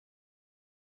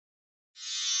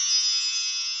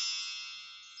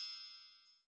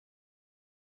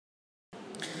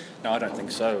No, I don't think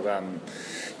so.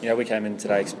 We came in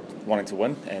today wanting to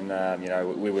win, and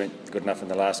we weren't good enough in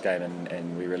the last game,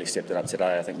 and we really stepped it up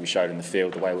today. I think we showed in the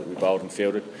field the way we bowled and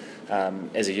fielded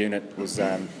as a unit was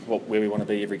where we want to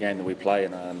be every game that we play,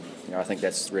 and I think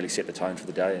that's really set the tone for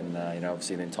the day. And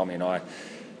obviously then Tommy and I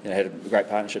had a great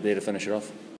partnership there to finish it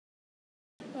off.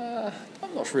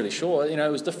 I'm not really sure.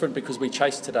 It was different because we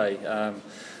chased today.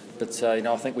 But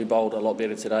I think we bowled a lot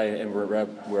better today, and we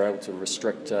were able to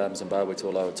restrict Zimbabwe to a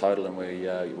lower total, and we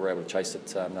were able to chase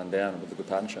it none down with a good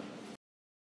partnership.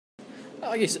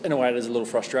 I guess in a way it is a little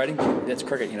frustrating. That's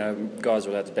cricket, guys are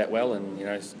allowed to bat well, and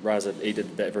Raza, he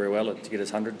did bat very well to get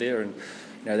his 100 there, and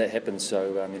that happens.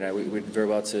 So we did very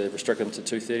well to restrict them to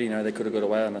 230. They could have got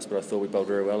away on us, but I thought we bowled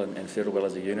very well and fielded well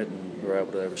as a unit, and we were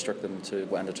able to restrict them to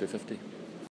under 250.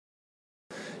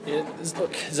 Yeah,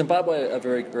 look, Zimbabwe are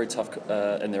very, very tough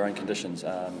in their own conditions.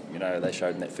 They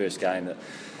showed in that first game that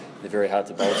they're very hard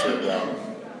to bowl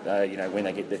to. When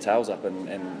they get their tails up, and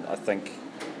I think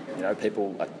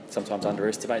people sometimes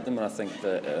underestimate them. And I think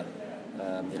that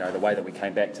the way that we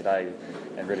came back today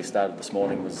and really started this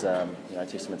morning was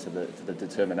testament to the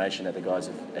determination that the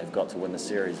guys have got to win the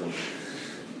series. And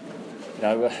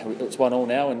it's 1-1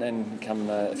 now, and come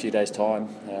a few days' time,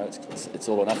 it's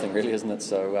all or nothing, really, isn't it?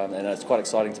 So, and it's quite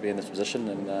exciting to be in this position,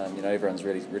 and everyone's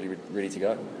really ready to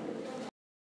go.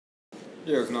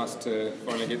 Yeah, it was nice to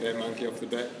finally get that monkey off the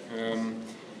bat.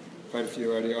 Played a few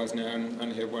ODIs now and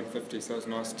only had 150, so it was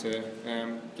nice to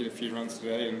get a few runs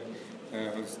today.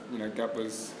 And Gup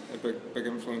was a big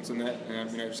influence in that.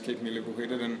 Just keeping me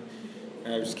level-headed, and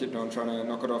just kept on trying to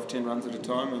knock it off 10 runs at a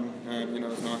time. And it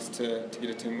was nice to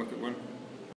get a 10-wicket win.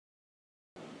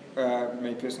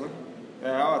 Me personally,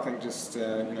 I think we stood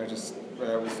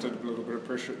a little bit of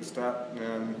pressure at the start.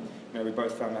 We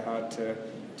both found it hard to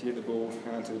get the ball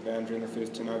to the boundary in the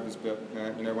first 10 overs, but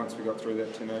once we got through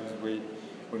that 10 overs,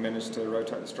 we managed to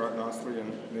rotate the strike nicely,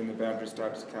 and then the boundary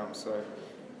started to come. So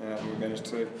we managed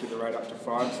to get the rate up to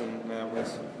 5s, and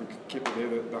we kept it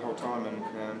there the whole time,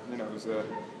 and it was a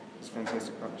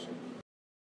fantastic partnership.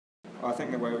 I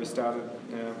think the way we started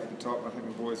at the top, I think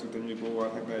the boys with the new ball, I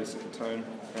think they set the tone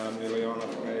early on. I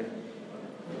think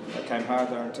they came hard,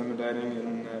 they were intimidating,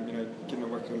 and getting a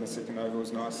wicket in the second over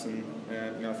was nice, and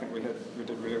I think we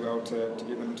did really well to get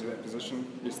them into that position.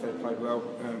 Yes, they played well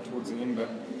towards the end, but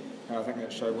I think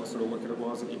that showed what sort of wicket it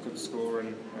was that you could score,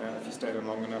 and if you stayed on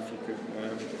long enough, you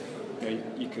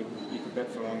could bat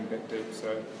for long and bat deep.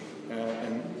 So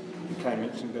and Kane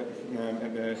mentioned that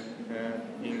at the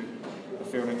end, the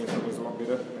fielding effort was a lot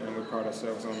better, and we pride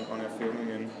ourselves on our fielding,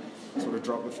 and sort of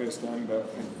dropped the first game, but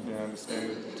the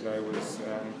standard today was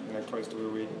close to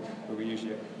where we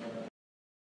usually are.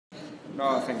 No,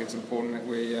 I think it's important that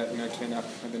we turn up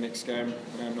at the next game,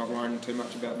 not worrying too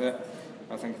much about that.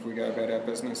 I think if we go about our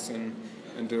business and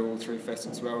do all three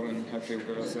facets well, then hopefully we'll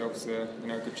give ourselves a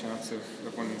good chance of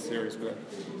winning the series. But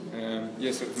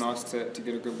yes, it was nice to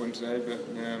get a good win today, but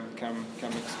come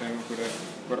next game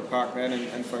we've got to park that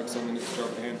and focus on the next job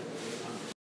at hand.